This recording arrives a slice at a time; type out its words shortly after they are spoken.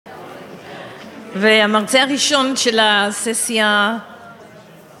והמרצה הראשון של הססיה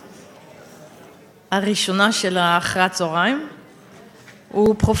הראשונה של אחרי הצהריים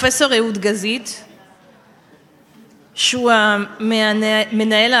הוא פרופסור אהוד גזית, שהוא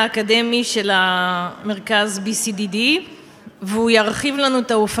המנהל האקדמי של המרכז BCDD, והוא ירחיב לנו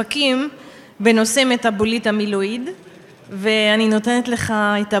את האופקים בנושא מטאבוליט אמילואיד, ואני נותנת לך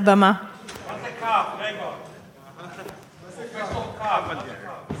את הבמה. מה זה קאפ? רגע. פרופסור קאפ.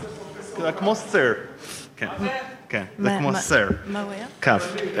 זה כמו סר. כן, כן, זה כמו סר. מה הוא היה?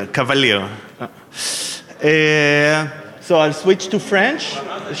 קאפ, קבליer. So I'll switch to French.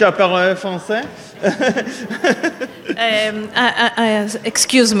 Je parle français.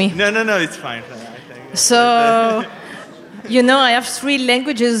 Excuse me. No, it's fine. So, you know, I have 3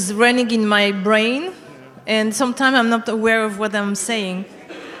 languages running in my brain, and sometimes I'm not aware of what I'm saying.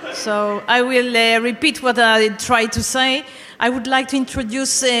 So I will repeat what I try to say. I would like to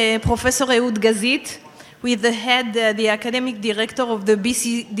introduce Professor Ehud Gazit, with the head, the academic director of the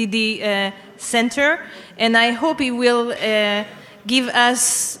BCDD Center, and I hope he will give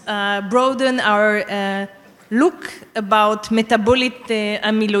us, broaden our look about metabolite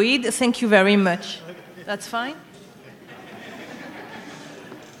amyloid. Thank you very much. That's fine?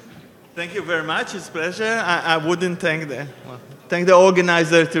 Thank you very much. It's a pleasure. I wouldn't thank the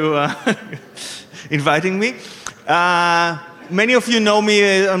organizer to inviting me. Many of you know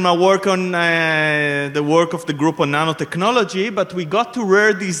me on my work on the work of the group on nanotechnology, but we got to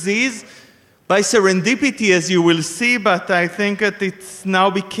rare disease by serendipity, as you will see, but I think that it's now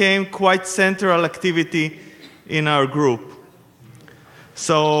became quite central activity in our group.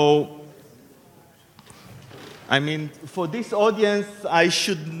 So, I mean, for this audience, I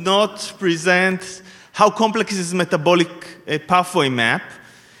should not present how complex is metabolic pathway map.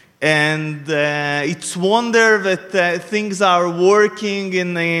 And it's wonder that things are working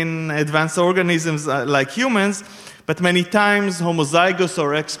in advanced organisms like humans, but many times homozygous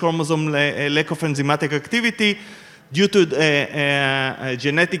or X chromosome lack of enzymatic activity due to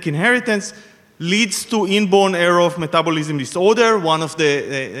genetic inheritance leads to inborn error of metabolism disorder. One of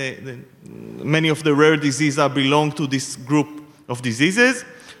many of the rare diseases belong to this group of diseases.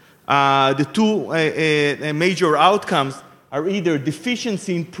 The 2 major outcomes are either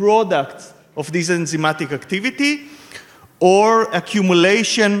deficiency in products of this enzymatic activity or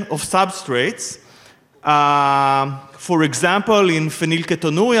accumulation of substrates. For example, in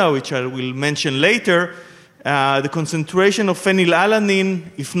phenylketonuria, which I will mention later, the concentration of phenylalanine,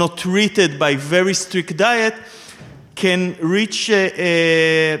 if not treated by very strict diet, can reach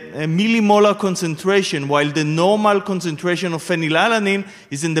a millimolar concentration, while the normal concentration of phenylalanine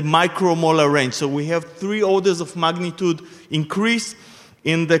is in the micromolar range. So we have 3 orders of magnitude increase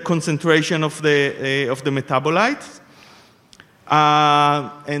in the concentration of the metabolites.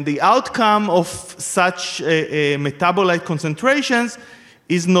 And the outcome of such metabolite concentrations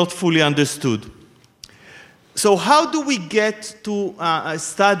is not fully understood. So how do we get to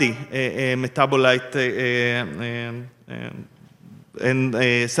study metabolite and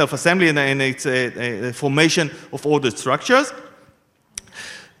self-assembly and its formation of ordered structures?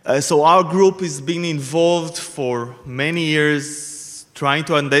 So our group has been involved for many years trying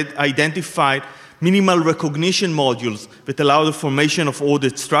to identify minimal recognition modules that allow the formation of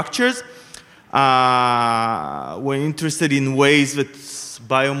ordered structures. We're interested in ways that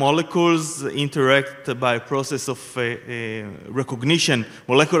biomolecules interact by a process of recognition,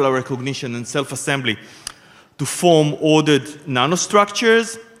 molecular recognition and self-assembly to form ordered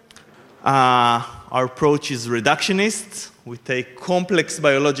nanostructures. Our approach is reductionist. We take complex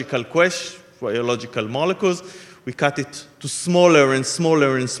biological molecules, we cut it to smaller and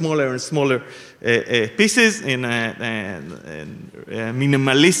smaller and smaller and smaller pieces in a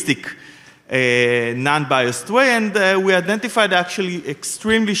minimalistic non-biased way, and we identified actually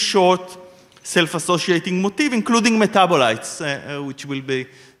extremely short self-associating motif, including metabolites, which will be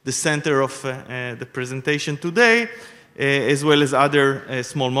the center of the presentation today, as well as other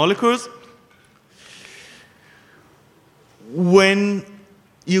small molecules. When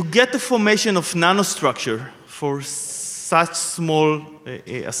you get the formation of nanostructure for such small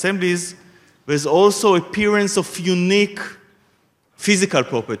assemblies, there's also appearance of unique physical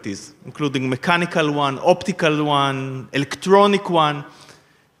properties, including mechanical one, optical one, electronic one.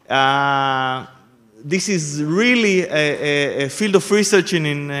 This is really a field of research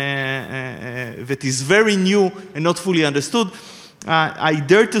that is very new and not fully understood. I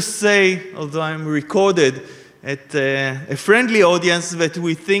dare to say, although I'm recorded at a friendly audience, that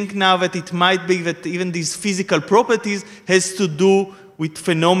we think now that it might be that even these physical properties has to do with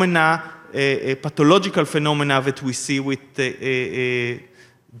phenomena, pathological phenomena that we see with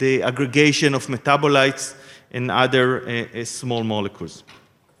the aggregation of metabolites and other small molecules.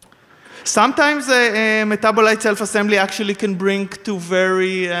 Sometimes metabolite self-assembly actually can bring to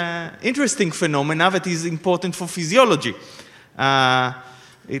very interesting phenomena that is important for physiology. I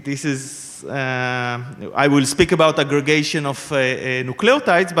will speak about aggregation of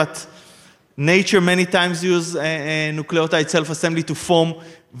nucleotides, but nature many times uses nucleotide self-assembly to form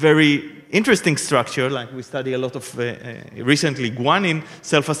very interesting structure, like we study a lot of recently guanine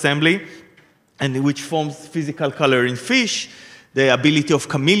self-assembly, and which forms physical color in fish, the ability of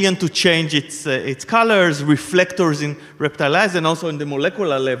chameleon to change its colors, reflectors in reptile eyes, and also in the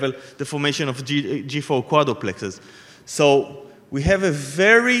molecular level, the formation of G4 quadruplexes. So we have a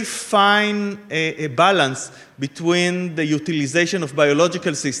very fine balance between the utilization of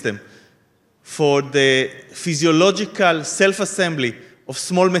biological system for the physiological self-assembly of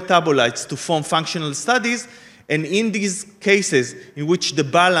small metabolites to form functional studies, and in these cases in which the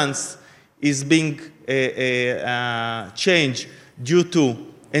balance is being changed due to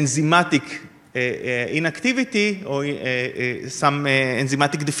enzymatic inactivity or some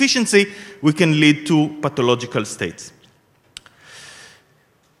enzymatic deficiency, we can lead to pathological states.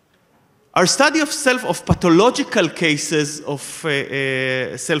 Our study of pathological cases of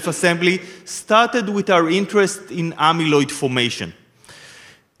self-assembly started with our interest in amyloid formation.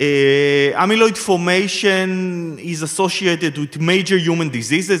 Amyloid formation is associated with major human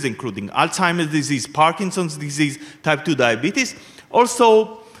diseases, including Alzheimer's disease, Parkinson's disease, type 2 diabetes,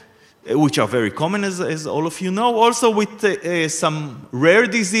 also, which are very common, as all of you know, also with some rare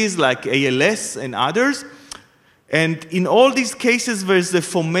disease like ALS and others. And in all these cases, there's the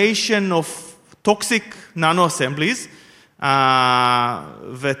formation of toxic nanoassemblies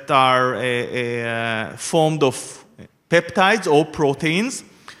that are formed of peptides or proteins,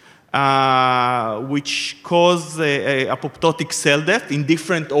 which cause apoptotic cell death in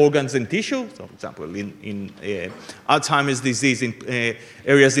different organs and tissue. So, for example, in Alzheimer's disease, in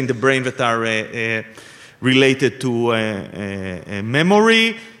areas in the brain that are related to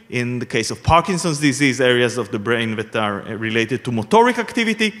memory. In the case of Parkinson's disease, areas of the brain that are related to motoric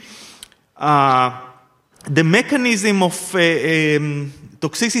activity. The mechanism of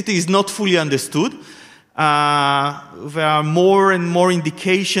toxicity is not fully understood. There are more and more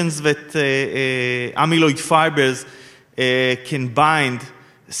indications that amyloid fibers can bind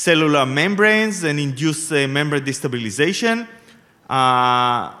cellular membranes and induce membrane destabilization.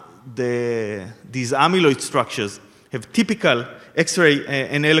 These amyloid structures have typical X-ray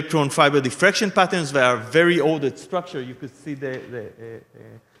and electron fiber diffraction patterns. They are very ordered structure. You could see the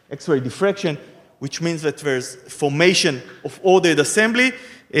X-ray diffraction, which means that there's formation of ordered assembly.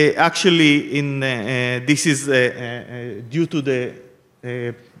 Actually, this is due to the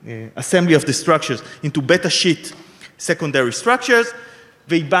assembly of the structures into beta sheet secondary structures.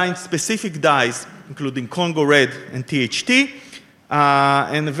 They bind specific dyes, including Congo red and THT.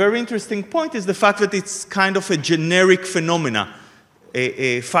 And a very interesting point is the fact that it's kind of a generic phenomena.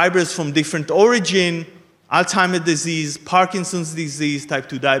 Fibers from different origin, Alzheimer's disease, Parkinson's disease, type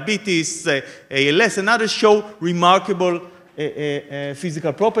 2 diabetes, ALS, and others show remarkable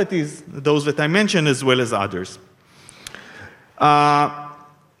physical properties, those that I mentioned, as well as others. My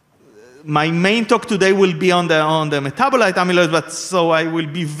main talk today will be on the metabolite amyloid, but so I will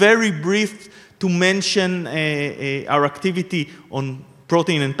be very brief to mention our activity on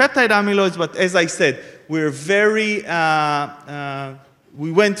protein and peptide amyloids. But as I said, we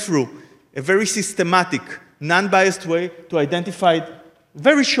went through a very systematic, non-biased way to identify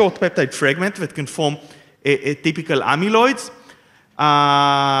very short peptide fragment that can form a typical amyloids.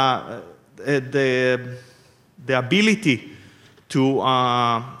 The ability to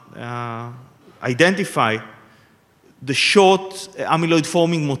identify the short amyloid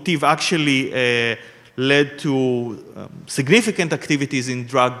forming motif actually led to significant activities in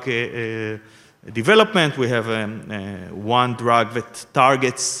drug development. We have one drug that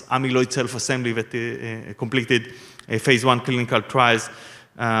targets amyloid self-assembly that completed phase 1 clinical trials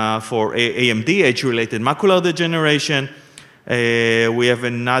for AMD, age-related macular degeneration. We have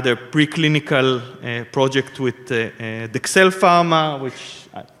another preclinical project with Dexcel Pharma, which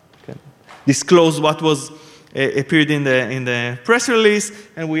I can disclose what was appeared in the press release,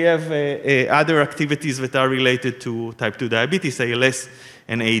 and we have other activities that are related to type 2 diabetes, ALS,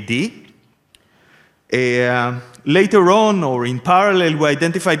 and AD. Later on, or in parallel, we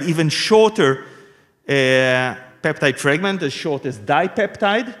identified even shorter peptide fragment, as short as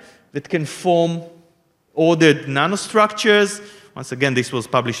dipeptide, that can form ordered nanostructures. Once again, this was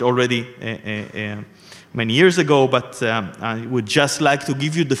published already many years ago, but I would just like to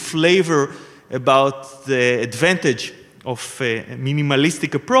give you the flavor about the advantage of a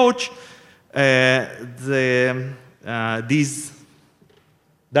minimalistic approach, these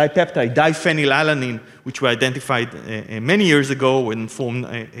dipeptide, diphenylalanine, which were identified many years ago and formed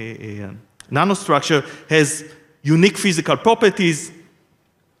a nanostructure, has unique physical properties,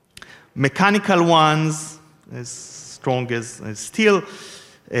 mechanical ones, as strong as steel,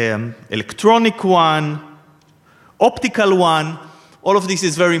 electronic one, optical one. All of this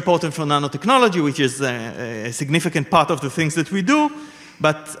is very important for nanotechnology, which is a significant part of the things that we do.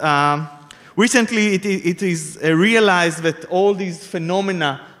 But recently, it is realized that all these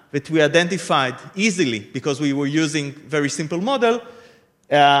phenomena that we identified easily, because we were using very simple model,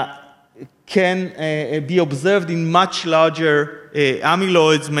 can be observed in much larger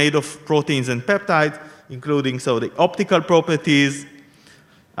amyloids made of proteins and peptides, including the optical properties,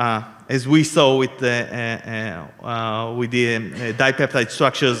 as we saw with the dipeptide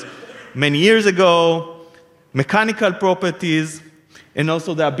structures many years ago, mechanical properties, and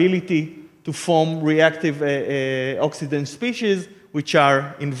also the ability to form reactive oxidant species, which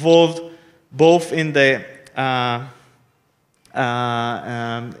are involved both in the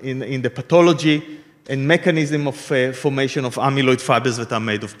pathology and mechanism of formation of amyloid fibers that are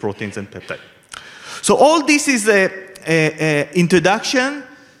made of proteins and peptides. So all this is an introduction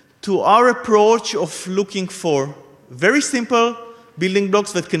to our approach of looking for very simple building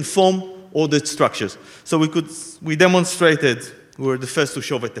blocks that can form ordered structures. So we demonstrated, we were the first to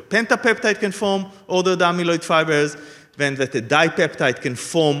show that the pentapeptide can form ordered amyloid fibers, then that the dipeptide can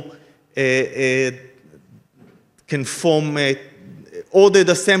form ordered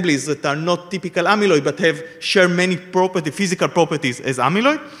assemblies that are not typical amyloid but share many physical properties as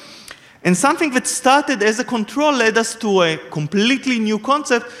amyloid. And something that started as a control led us to a completely new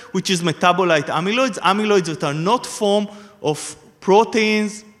concept, which is metabolite amyloids, amyloids that are not formed of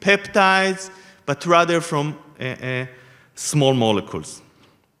proteins, peptides, but rather from small molecules.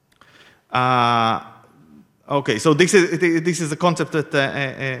 Okay, so this is a concept that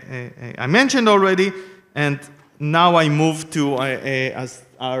I mentioned already, and now I move to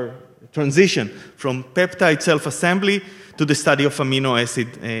our transition from peptide self-assembly to the study of amino acid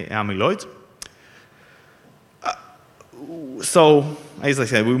amyloids. So, as I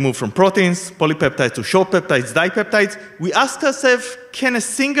said, we move from proteins, polypeptides to short peptides, dipeptides. We asked ourselves, can a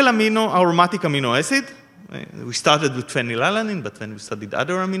single aromatic amino acid, we started with phenylalanine, but then we studied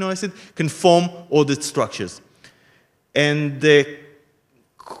other amino acids, can form ordered structures? And the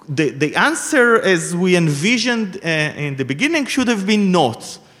answer, as we envisioned in the beginning, should have been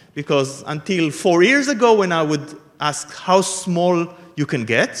not. Because until 4 years ago, when I would ask how small you can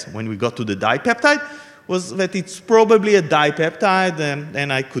get, when we got to the dipeptide, was that it's probably a dipeptide,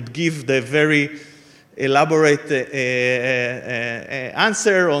 and I could give the very elaborate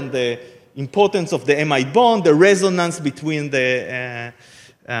answer on the importance of the amide bond, the resonance between the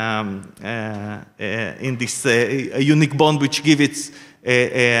in this unique bond, which gives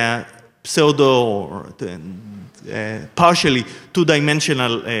its pseudo or partially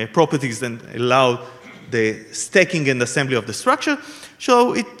two-dimensional properties and allow the stacking and assembly of the structure.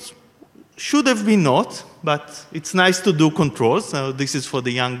 So it should have been not, but it's nice to do controls. So this is for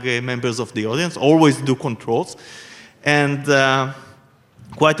the young members of the audience. Always do controls. And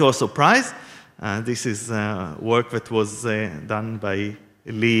quite to our surprise, this is work that was done by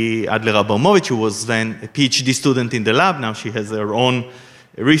Lee Adler-Abramovich, who was then a PhD student in the lab. Now she has her own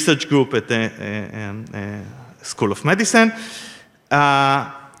research group at the School of Medicine.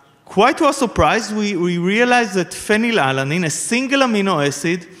 Quite to our surprise, we realized that phenylalanine, a single amino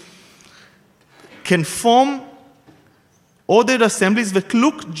acid, can form ordered assemblies that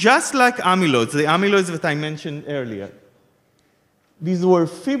look just like amyloids, the amyloids that I mentioned earlier. These were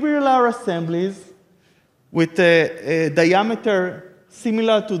fibrillar assemblies with a diameter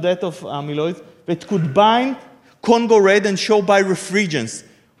similar to that of amyloids that could bind Congo red and show birefringence,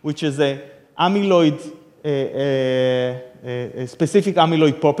 which is a amyloid, specific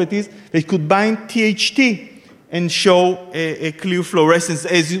amyloid properties. They could bind THT and show a clear fluorescence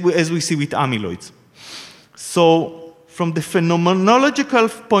as we see with amyloids. So from the phenomenological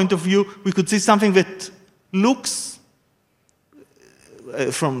point of view, we could see something that looks,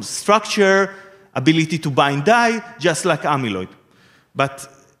 from structure, ability to bind dye, just like amyloid.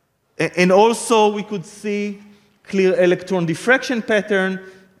 And also we could see clear electron diffraction pattern,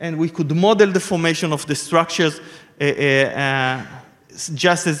 and we could model the formation of the structures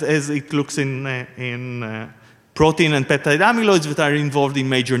just as it looks in protein and peptide amyloids that are involved in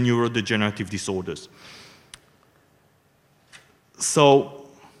major neurodegenerative disorders. So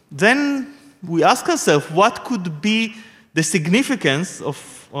then we ask ourselves, what could be the significance of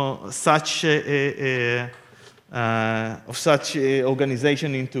such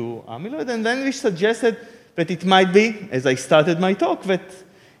organization into amyloid. And then we suggested that it might be, as I started my talk, that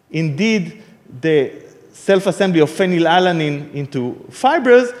indeed the self-assembly of phenylalanine into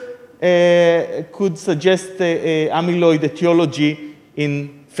fibers could suggest amyloid etiology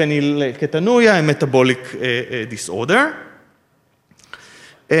in phenylketonuria, a metabolic disorder.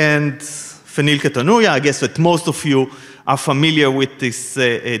 And phenylketonuria, I guess that most of you are familiar with this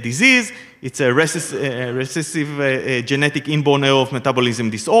disease. It's a recessive genetic inborn error of metabolism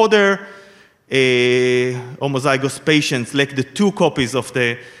disorder. Homozygous patients lack the 2 copies of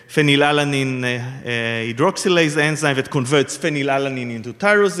the phenylalanine hydroxylase enzyme that converts phenylalanine into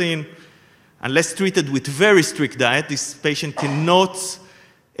tyrosine. Unless treated with very strict diet, this patient cannot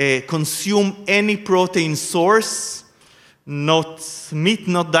consume any protein source, not meat,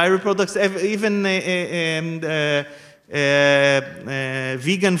 not dairy products, even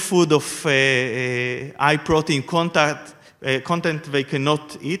vegan food of high protein content they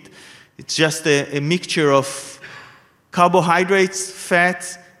cannot eat. It's just a mixture of carbohydrates,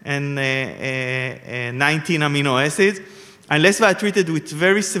 fat, and 19 amino acids. Unless they are treated with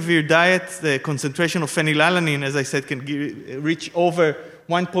very severe diet, the concentration of phenylalanine, as I said, can reach over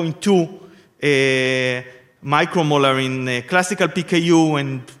 1.2 micromolar in classical PKU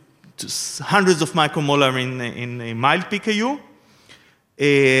and hundreds of micromolar in mild PKU.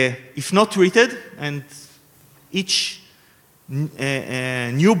 If not treated, and each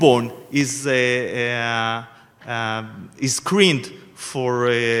newborn is screened for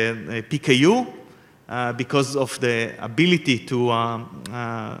PKU because of the ability to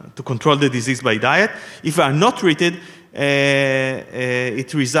control the disease by diet. If they are not treated,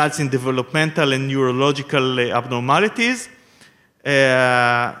 it results in developmental and neurological abnormalities.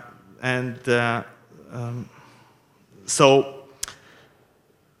 So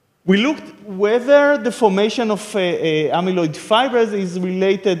we looked whether the formation of amyloid fibers is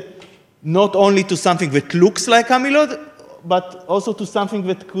related not only to something that looks like amyloid, but also to something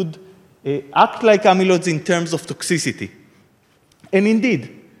that could act like amyloids in terms of toxicity. And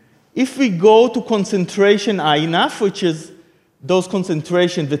indeed, if we go to concentration high enough, which is those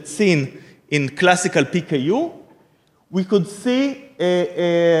concentrations that's seen in classical PKU, we could see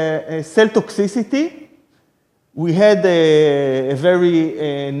a cell toxicity. We had a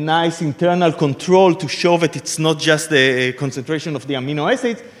very nice internal control to show that it's not just the concentration of the amino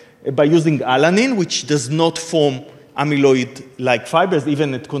acids by using alanine, which does not form amyloid-like fibers,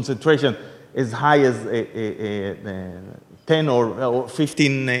 even at concentration as high as 10 or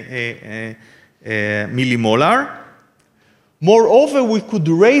 15 millimolar. Moreover, we could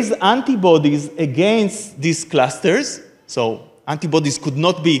raise antibodies against these clusters. So antibodies could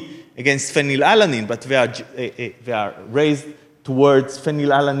not be against phenylalanine, but they are raised towards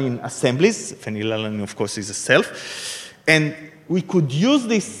phenylalanine assemblies. Phenylalanine, of course, is a self. And we could use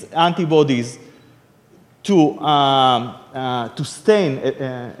these antibodies to stain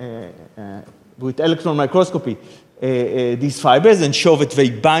with electron microscopy these fibers and show that they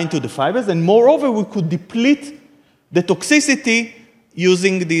bind to the fibers. And moreover, we could deplete the toxicity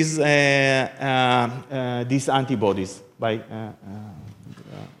using these antibodies by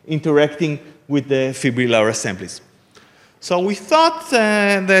interacting with the fibrillar assemblies. So we thought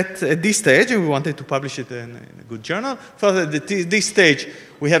that at this stage, and we wanted to publish it in a good journal, thought that at this stage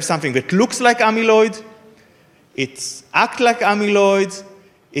we have something that looks like amyloid, it acts like amyloid,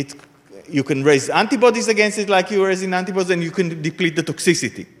 you can raise antibodies against it like you raise in antibodies, and you can deplete the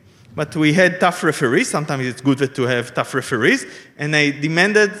toxicity. But we had tough referees. Sometimes it's good to have tough referees, and I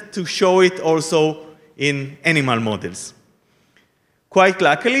demanded to show it also in animal models. Quite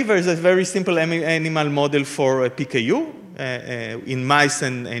luckily, there's a very simple animal model for PKU. In mice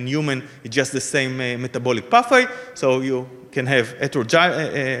and human, it's just the same metabolic pathway. So you can have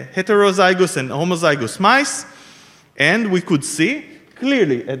heterozygous and homozygous mice. And we could see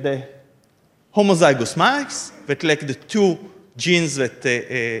clearly at the homozygous mice that lack the 2 genes that,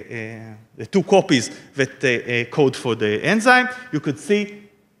 the 2 copies that code for the enzyme, you could see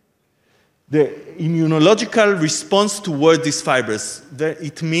the immunological response towards these fibers.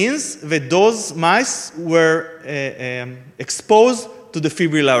 It means that those mice were exposed to the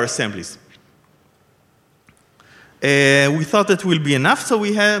fibrillar assemblies. We thought that will be enough, so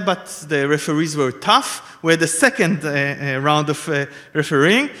but the referees were tough. We had a second round of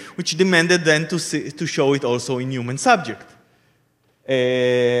refereeing, which demanded then to show it also in human subject.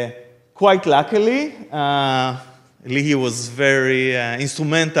 Quite luckily, Lihi was very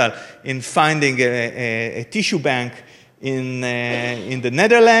instrumental in finding a tissue bank in the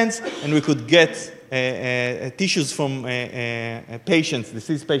Netherlands, and we could get tissues from patients,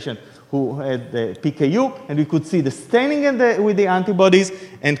 deceased patients, who had the PKU, and we could see the staining with the antibodies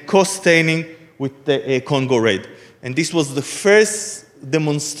and co-staining with the Congo red. And this was the first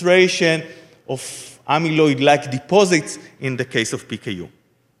demonstration of amyloid-like deposits in the case of PKU.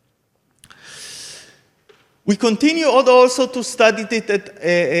 We continue also to study it at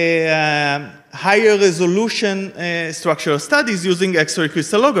higher resolution structural studies using X-ray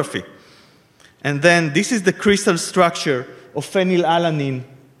crystallography. And then this is the crystal structure of phenylalanine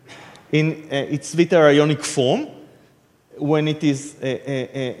in its vita ionic form when it is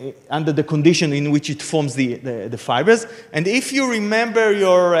under the condition in which it forms the fibers. And if you remember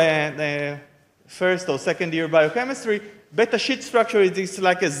your first or second year biochemistry, beta sheet structure is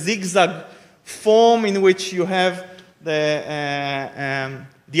like a zigzag form in which you have the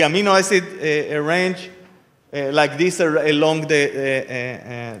amino acid arranged like this along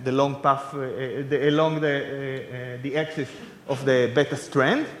the long path, along the axis of the beta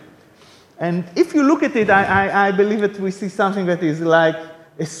strand. And if you look at it, I believe that we see something that is like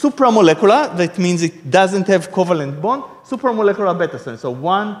a supramolecular. That means it doesn't have covalent bond. Supramolecular beta strand. So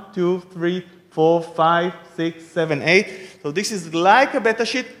 1, 2, 3, 4, 5, 6, 7, 8. So this is like a beta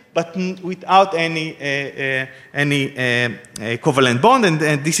sheet, but without any covalent bond.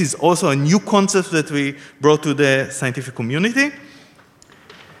 And this is also a new concept that we brought to the scientific community.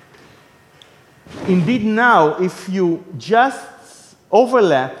 Indeed, now, if you just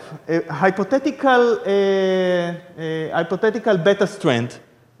overlap a hypothetical beta strand,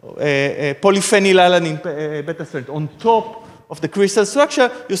 a polyphenylalanine beta strand on top of the crystal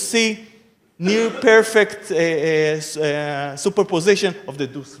structure, you see near perfect superposition of the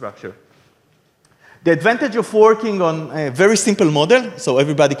two structure. The advantage of working on a very simple model, so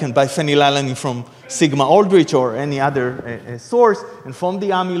everybody can buy phenylalanine from Sigma Aldrich or any other source and form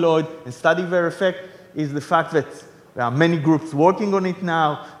the amyloid and study their effect, is the fact that there are many groups working on it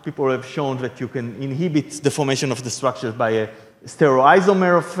now. People have shown that you can inhibit the formation of the structures by a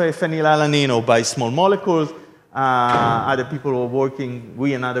stereoisomer of phenylalanine or by small molecules. Other people are working,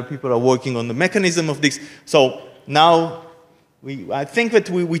 we and other people are working on the mechanism of this. So now I think that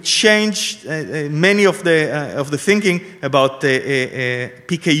we changed many of the thinking about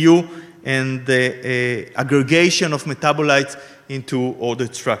PKU and the aggregation of metabolites into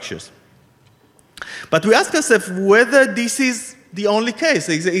ordered structures. But we ask ourselves whether this is the only case.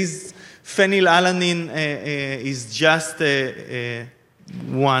 Is phenylalanine is just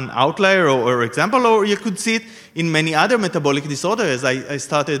one outlier or example, or you could see it in many other metabolic disorders. As I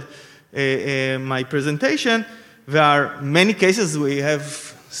started my presentation, there are many cases. We have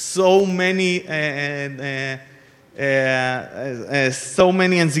so many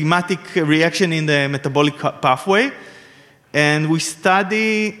enzymatic reaction in the metabolic pathway. And we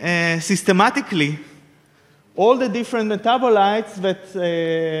study systematically all the different metabolites that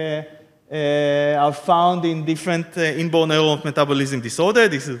are found in different inborn error of metabolism disorder.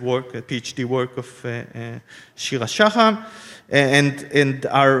 This is work, a PhD work of Shira Shaham. And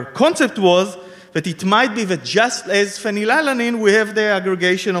our concept was that it might be that just as phenylalanine, we have the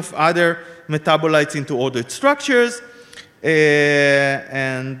aggregation of other metabolites into ordered structures.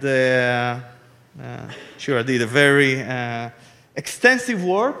 Shira did a very extensive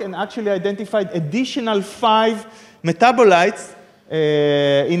work and actually identified additional 5 metabolites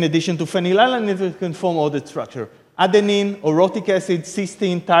in addition to phenylalanine that can form ordered structure. Adenine, orotic acid,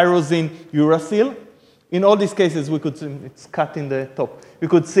 cysteine, tyrosine, uracil. In all these cases, we could see, it's cut in the top. We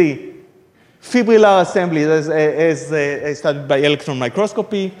could see fibrillar assembly as studied by electron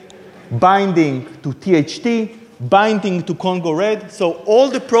microscopy, binding to THT, binding to Congo red. So all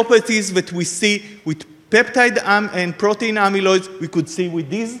the properties that we see with peptide and protein amyloids, we could see with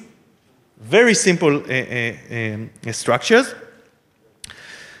these very simple structures.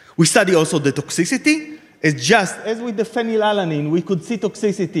 We study also the toxicity. Just as with the phenylalanine, we could see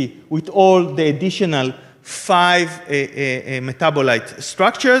toxicity with all the additional 5 metabolite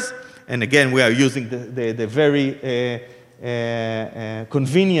structures. And again, we are using the very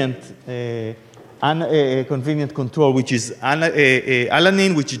convenient control, which is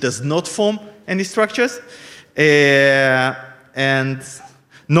alanine, which does not form any structures. And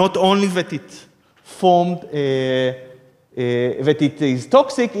not only that it formed, that it is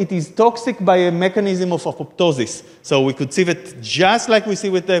toxic by a mechanism of apoptosis. So we could see that just like we see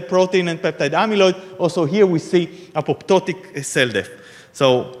with the protein and peptide amyloid, also here we see apoptotic cell death.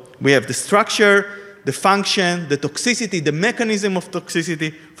 So we have the structure, the function, the toxicity, the mechanism of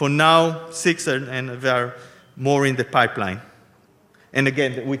toxicity. For now, 6, and there are more in the pipeline. And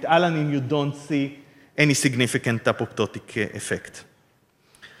again, with alanine, you don't see any significant apoptotic effect.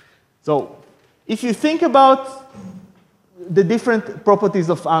 So if you think about the different properties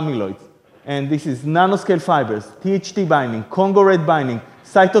of amyloids. And this is nanoscale fibers, THT binding, Congo red binding,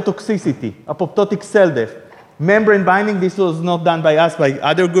 cytotoxicity, apoptotic cell death, membrane binding. This was not done by us, by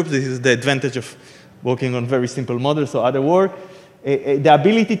other groups. This is the advantage of working on very simple models, so other work. The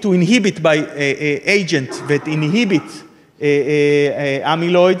ability to inhibit by agent that inhibit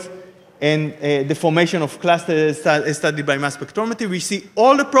amyloids, and the formation of clusters studied by mass spectrometry. We see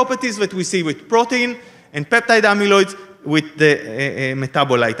all the properties that we see with protein and peptide amyloids with the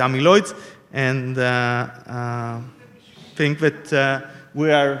metabolite amyloids, and think that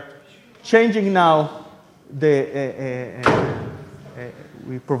we are changing now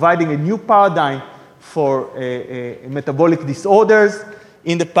we're providing a new paradigm for metabolic disorders.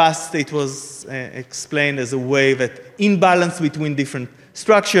 In the past, it was explained as a way that imbalance between different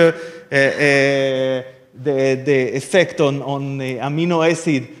structure, the effect on amino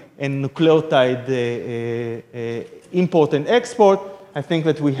acid and nucleotide import and export. I think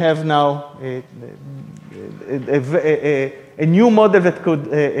that we have now a new model that could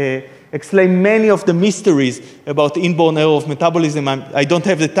explain many of the mysteries about inborn error of metabolism. I don't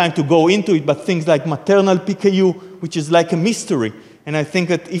have the time to go into it, but things like maternal PKU, which is like a mystery. And I think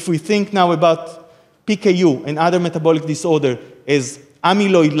that if we think now about PKU and other metabolic disorder as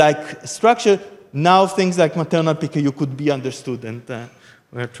amyloid-like structure, now things like maternal PKU could be understood, and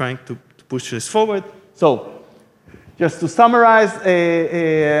we're trying to push this forward. So, just to summarize,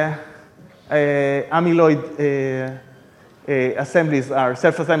 amyloid assemblies are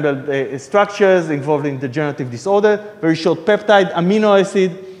self-assembled structures involved in degenerative disorder, very short peptide, amino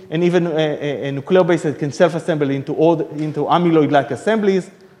acid, and even a nucleobase that can self-assemble into amyloid-like assemblies.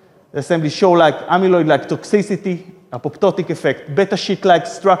 The assemblies show like amyloid-like toxicity, apoptotic effect, beta sheet-like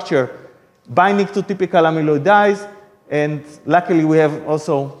structure, binding to typical amyloid dyes, and luckily we have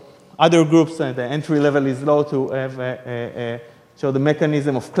also other groups, and the entry level is low, to have show the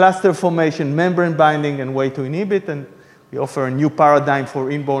mechanism of cluster formation, membrane binding, and way to inhibit, and we offer a new paradigm for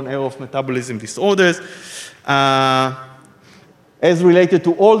inborn error of metabolism disorders. As related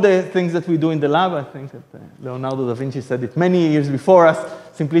to all the things that we do in the lab, I think that Leonardo da Vinci said it many years before us,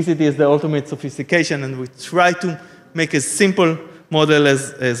 simplicity is the ultimate sophistication, and we try to make as simple model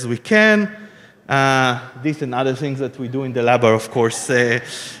as we can. This and other things that we do in the lab are, of course,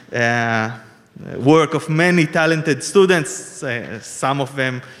 work of many talented students. Some of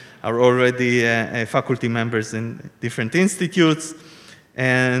them are already faculty members in different institutes.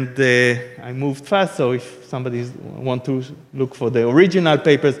 And I moved fast, so if somebody wants to look for the original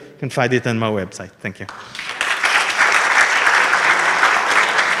papers, you can find it on my website. Thank you.